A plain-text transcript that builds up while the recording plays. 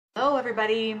Hello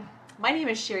everybody, my name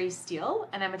is Sherry Steele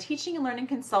and I'm a teaching and learning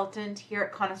consultant here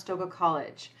at Conestoga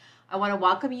College. I want to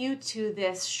welcome you to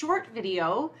this short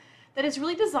video that is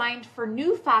really designed for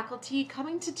new faculty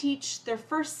coming to teach their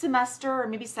first semester or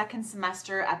maybe second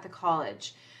semester at the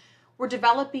college. We're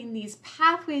developing these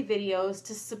pathway videos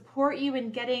to support you in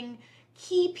getting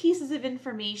key pieces of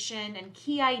information and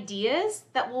key ideas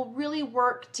that will really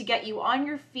work to get you on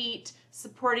your feet,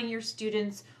 supporting your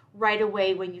students right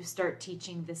away when you start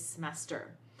teaching this semester.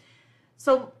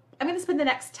 So I'm going to spend the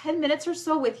next 10 minutes or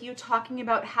so with you talking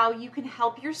about how you can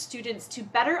help your students to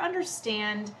better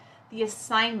understand the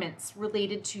assignments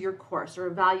related to your course or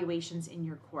evaluations in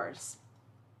your course.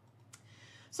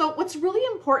 So what's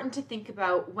really important to think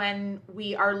about when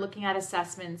we are looking at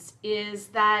assessments is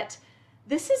that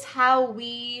this is how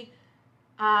we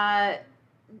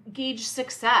gauge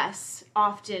success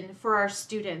often for our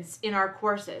students in our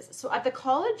courses. So at the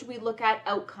college, we look at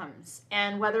outcomes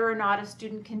and whether or not a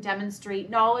student can demonstrate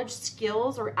knowledge,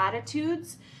 skills, or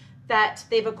attitudes that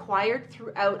they've acquired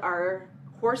throughout our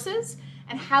courses.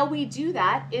 And how we do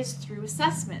that is through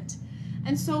assessment.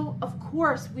 And so, of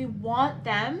course, we want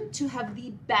them to have the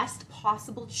best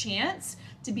possible chance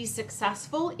to be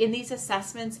successful in these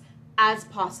assessments as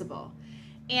possible.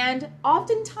 And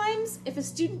oftentimes, if a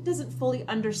student doesn't fully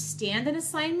understand an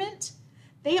assignment,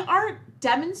 they aren't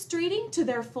demonstrating to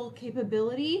their full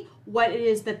capability what it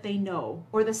is that they know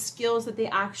or the skills that they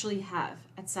actually have,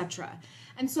 etc.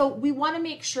 And so we want to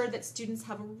make sure that students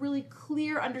have a really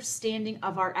clear understanding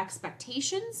of our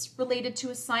expectations related to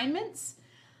assignments,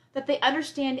 that they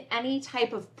understand any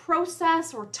type of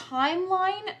process or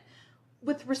timeline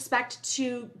with respect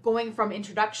to going from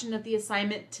introduction of the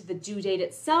assignment to the due date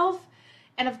itself.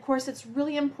 And of course, it's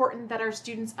really important that our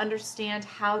students understand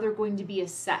how they're going to be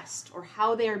assessed or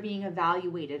how they are being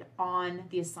evaluated on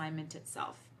the assignment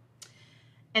itself.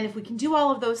 And if we can do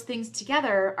all of those things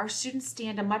together, our students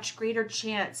stand a much greater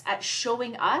chance at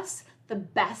showing us the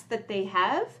best that they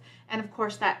have. And of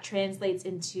course, that translates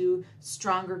into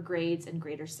stronger grades and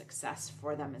greater success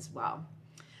for them as well.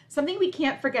 Something we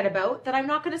can't forget about that I'm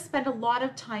not going to spend a lot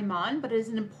of time on, but is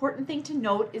an important thing to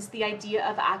note, is the idea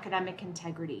of academic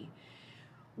integrity.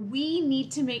 We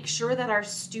need to make sure that our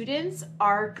students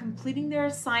are completing their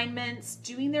assignments,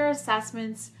 doing their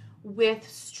assessments with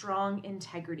strong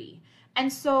integrity.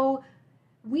 And so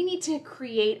we need to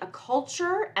create a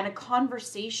culture and a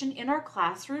conversation in our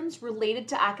classrooms related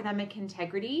to academic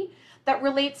integrity that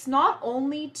relates not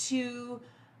only to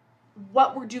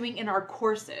what we're doing in our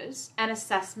courses and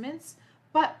assessments,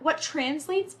 but what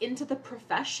translates into the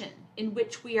profession in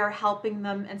which we are helping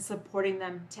them and supporting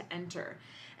them to enter.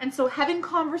 And so having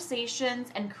conversations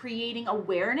and creating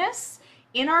awareness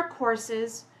in our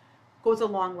courses goes a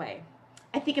long way.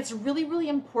 I think it's really, really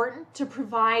important to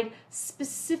provide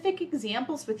specific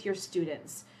examples with your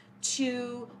students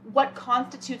to what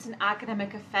constitutes an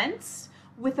academic offense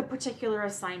with a particular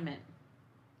assignment.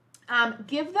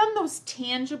 Give them those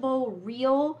tangible,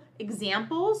 real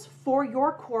examples for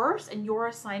your course and your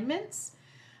assignments.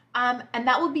 And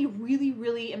that will be really,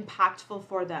 really impactful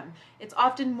for them. It's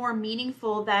often more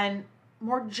meaningful than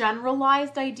more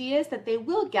generalized ideas that they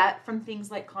will get from things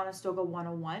like Conestoga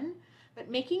 101, but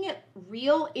making it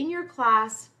real in your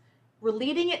class,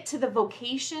 relating it to the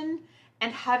vocation,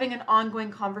 and having an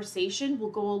ongoing conversation will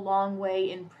go a long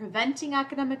way in preventing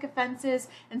academic offenses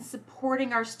and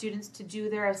supporting our students to do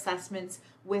their assessments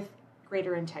with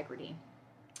greater integrity.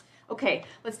 Okay,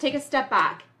 let's take a step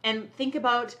back and think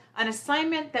about an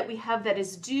assignment that we have that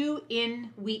is due in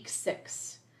week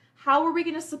 6. How are we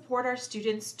going to support our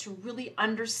students to really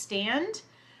understand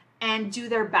and do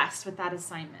their best with that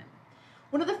assignment?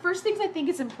 One of the first things I think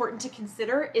is important to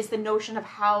consider is the notion of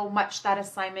how much that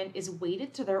assignment is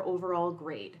weighted to their overall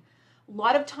grade. A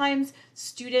lot of times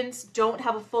students don't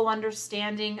have a full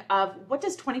understanding of what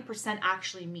does 20%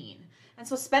 actually mean. And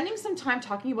so spending some time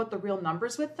talking about the real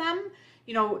numbers with them,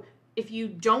 if you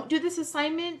don't do this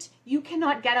assignment, you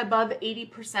cannot get above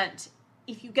 80%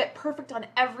 if you get perfect on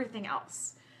everything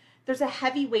else. There's a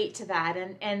heavy weight to that,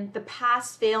 and the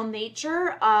pass-fail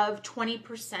nature of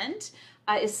 20%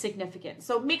 is significant.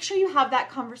 So make sure you have that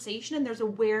conversation and there's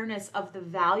awareness of the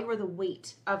value or the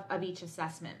weight of each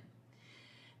assessment.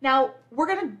 Now, we're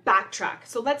going to backtrack.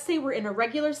 So let's say we're in a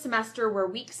regular semester where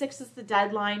week 6 is the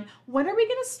deadline. When are we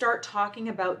going to start talking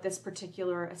about this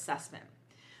particular assessment?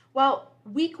 Well,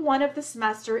 week 1 of the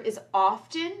semester is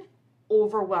often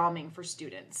overwhelming for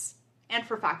students and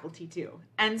for faculty too.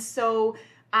 And so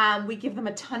we give them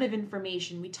a ton of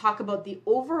information. We talk about the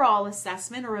overall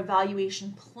assessment or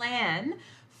evaluation plan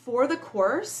for the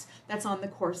course that's on the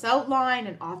course outline,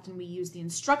 and often we use the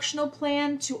instructional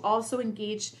plan to also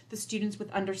engage the students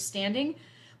with understanding.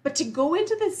 But to go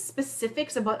into the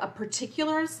specifics about a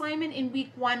particular assignment in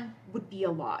week 1 would be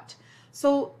a lot.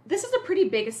 So this is a pretty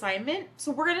big assignment,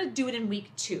 so we're going to do it in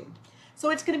week 2. So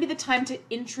it's going to be the time to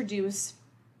introduce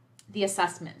the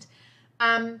assessment.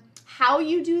 How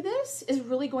you do this is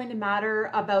really going to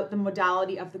matter about the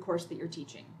modality of the course that you're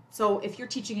teaching. So if you're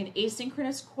teaching an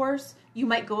asynchronous course, you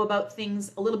might go about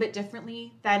things a little bit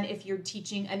differently than if you're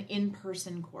teaching an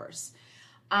in-person course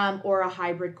or a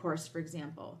hybrid course, for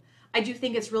example. I do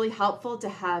think it's really helpful to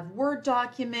have Word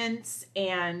documents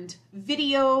and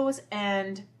videos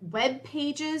and web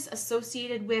pages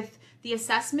associated with the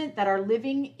assessment that are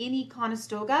living in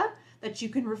eConestoga that you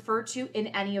can refer to in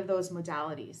any of those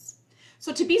modalities.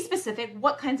 So to be specific,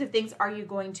 what kinds of things are you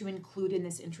going to include in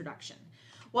this introduction?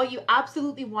 Well, you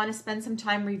absolutely want to spend some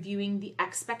time reviewing the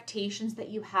expectations that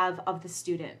you have of the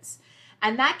students.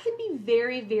 And that can be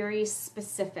very, very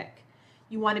specific.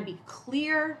 You want to be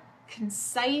clear,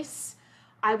 concise.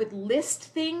 I would list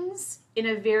things in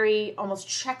a very almost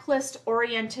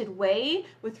checklist-oriented way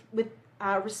with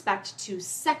respect to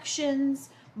sections,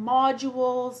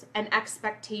 modules, and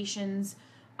expectations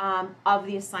of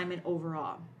the assignment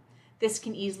overall. This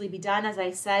can easily be done, as I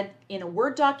said, in a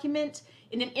Word document.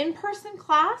 In an in-person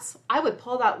class, I would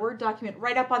pull that Word document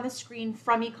right up on the screen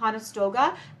from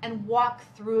eConestoga and walk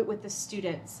through it with the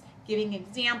students, giving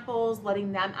examples,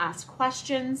 letting them ask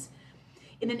questions.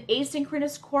 In an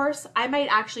asynchronous course, I might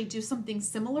actually do something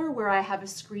similar where I have a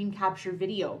screen capture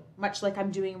video, much like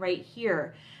I'm doing right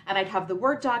here. And I'd have the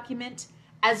Word document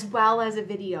as well as a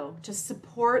video to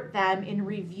support them in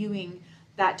reviewing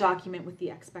that document with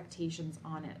the expectations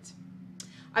on it.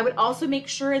 I would also make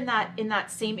sure in that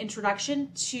same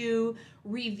introduction to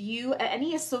review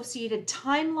any associated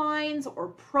timelines or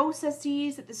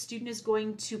processes that the student is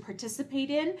going to participate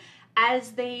in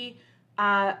as they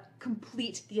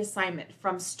complete the assignment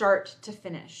from start to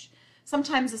finish.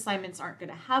 Sometimes assignments aren't going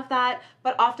to have that,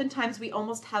 but oftentimes we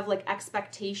almost have like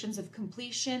expectations of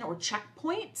completion or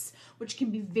checkpoints, which can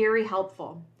be very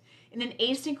helpful. In an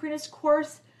asynchronous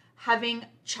course, having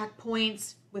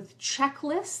checkpoints with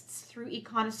checklists through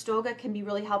eConestoga can be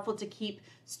really helpful to keep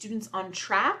students on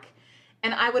track.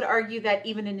 And I would argue that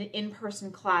even in an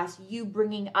in-person class, you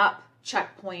bringing up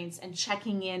checkpoints and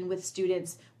checking in with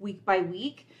students week by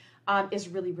week is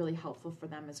really, really helpful for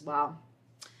them as well.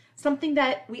 Something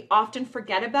that we often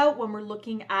forget about when we're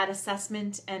looking at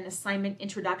assessment and assignment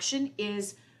introduction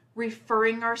is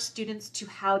referring our students to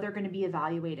how they're going to be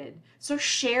evaluated. So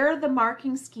share the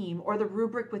marking scheme or the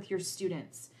rubric with your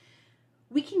students.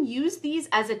 We can use these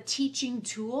as a teaching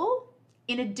tool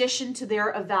in addition to their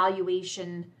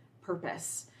evaluation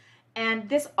purpose. And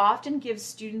this often gives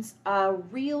students a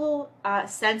real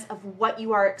sense of what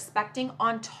you are expecting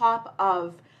on top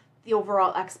of the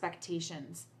overall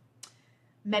expectations.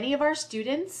 Many of our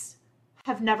students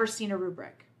have never seen a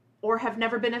rubric or have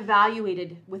never been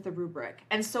evaluated with a rubric.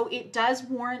 And so it does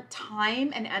warrant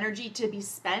time and energy to be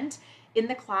spent in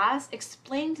the class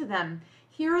explaining to them,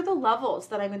 here are the levels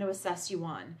that I'm going to assess you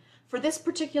on. For this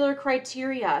particular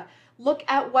criteria, look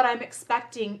at what I'm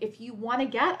expecting if you want to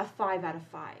get a 5 out of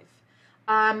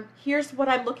 5. Here's what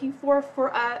I'm looking for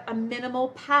a minimal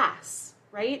pass,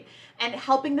 right? And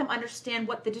helping them understand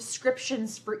what the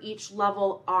descriptions for each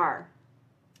level are,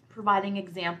 providing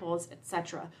examples,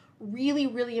 etc. Really,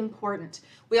 really important.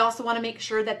 We also want to make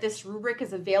sure that this rubric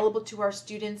is available to our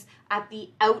students at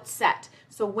the outset.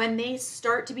 So when they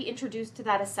start to be introduced to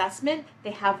that assessment,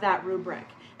 they have that rubric,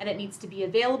 and it needs to be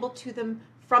available to them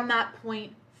from that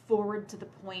point forward to the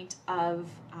point of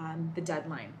the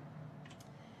deadline.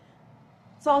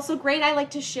 It's also great. I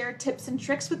like to share tips and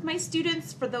tricks with my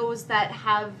students for those that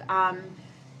have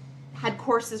had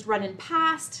courses run in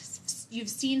past. You've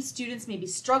seen students maybe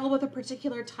struggle with a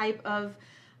particular type of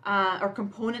or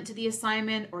component to the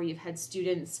assignment, or you've had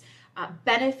students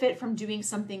benefit from doing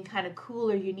something kind of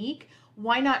cool or unique.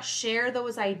 Why not share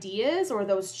those ideas or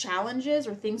those challenges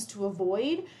or things to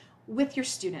avoid with your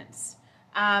students?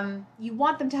 You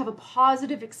want them to have a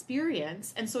positive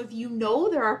experience, and so if you know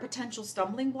there are potential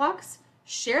stumbling blocks,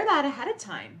 share that ahead of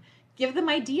time. Give them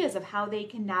ideas of how they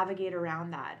can navigate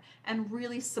around that and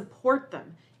really support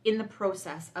them in the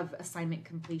process of assignment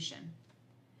completion.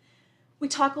 We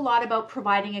talk a lot about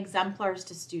providing exemplars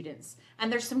to students,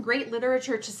 and there's some great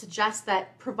literature to suggest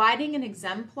that providing an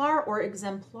exemplar or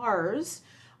exemplars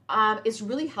is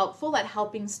really helpful at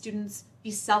helping students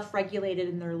be self-regulated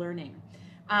in their learning.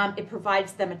 It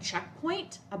provides them a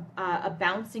checkpoint, a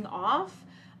bouncing off,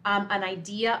 an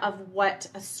idea of what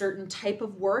a certain type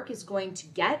of work is going to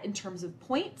get in terms of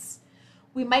points.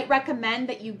 We might recommend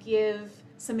that you give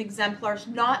some exemplars,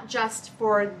 not just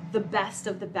for the best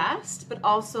of the best, but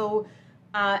also,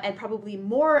 and probably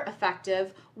more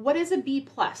effective, what does a B+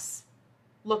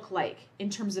 look like in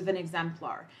terms of an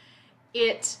exemplar?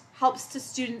 It helps the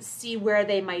students see where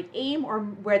they might aim or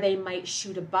where they might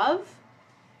shoot above.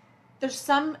 There's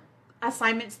some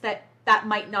assignments that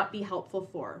might not be helpful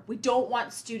for. We don't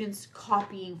want students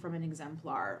copying from an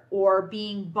exemplar or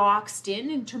being boxed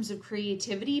in terms of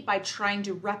creativity by trying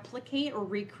to replicate or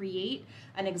recreate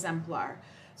an exemplar.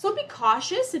 So be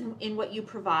cautious in what you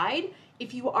provide.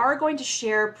 If you are going to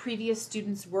share previous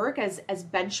students' work as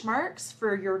benchmarks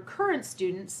for your current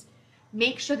students,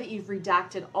 make sure that you've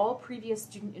redacted all previous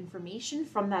student information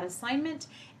from that assignment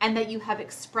and that you have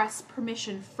express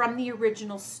permission from the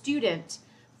original student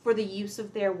for the use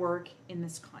of their work in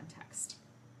this context.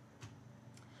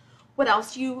 What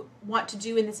else you want to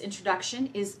do in this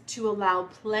introduction is to allow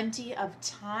plenty of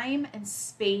time and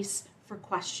space for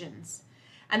questions.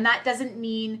 And that doesn't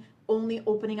mean only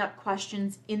opening up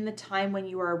questions in the time when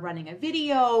you are running a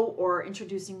video or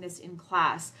introducing this in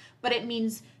class, but it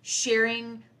means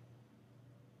sharing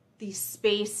the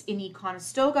space in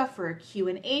eConestoga for a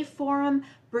Q&A forum,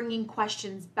 bringing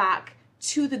questions back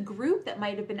to the group that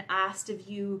might have been asked of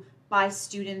you by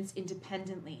students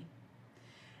independently.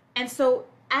 And so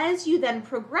as you then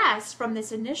progress from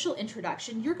this initial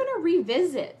introduction, you're going to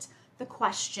revisit the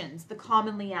questions, the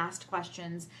commonly asked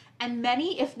questions, and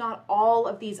many, if not all,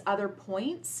 of these other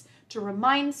points to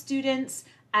remind students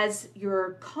as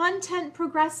your content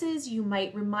progresses. You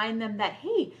might remind them that,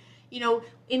 hey,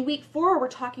 in week 4, we're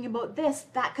talking about this.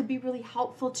 That could be really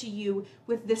helpful to you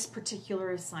with this particular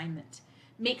assignment.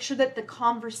 Make sure that the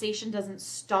conversation doesn't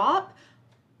stop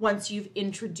once you've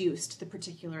introduced the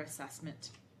particular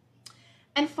assessment.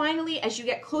 And finally, as you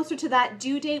get closer to that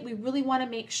due date, we really want to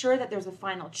make sure that there's a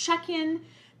final check-in,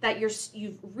 that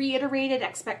you've reiterated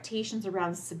expectations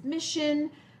around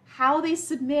submission, how they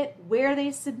submit, where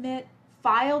they submit,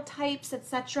 file types,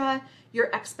 etc.,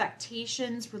 your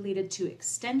expectations related to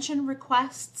extension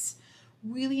requests.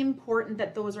 Really important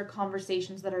that those are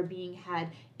conversations that are being had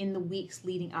in the weeks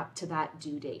leading up to that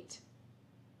due date.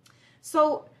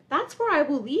 So that's where I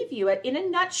will leave you. In a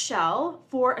nutshell,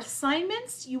 for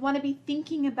assignments, you want to be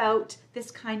thinking about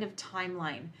this kind of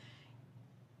timeline.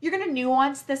 You're going to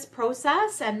nuance this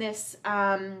process and this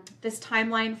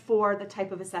timeline for the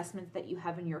type of assessments that you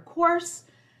have in your course,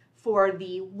 for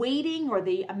the weighting or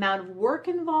the amount of work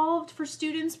involved for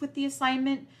students with the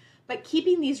assignment. But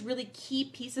keeping these really key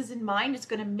pieces in mind is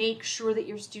going to make sure that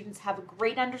your students have a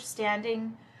great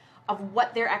understanding of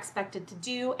what they're expected to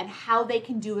do and how they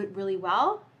can do it really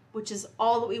well, which is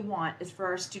all that we want, is for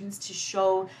our students to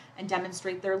show and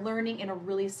demonstrate their learning in a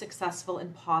really successful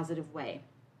and positive way.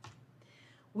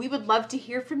 We would love to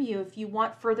hear from you. If you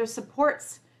want further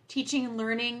supports, Teaching and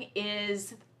Learning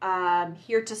is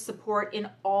here to support in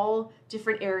all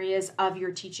different areas of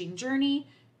your teaching journey,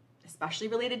 especially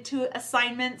related to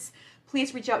assignments.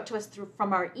 Please reach out to us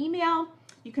from our email.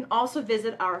 You can also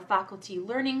visit our Faculty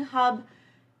Learning Hub.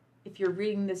 If you're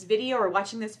reading this video or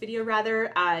watching this video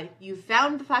rather, you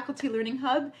found the Faculty Learning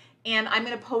Hub, and I'm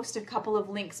going to post a couple of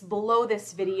links below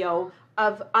this video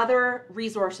of other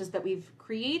resources that we've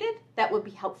created that would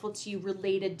be helpful to you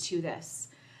related to this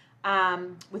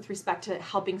with respect to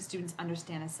helping students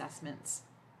understand assessments.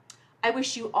 I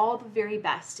wish you all the very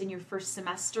best in your first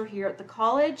semester here at the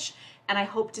college, and I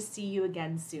hope to see you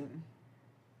again soon.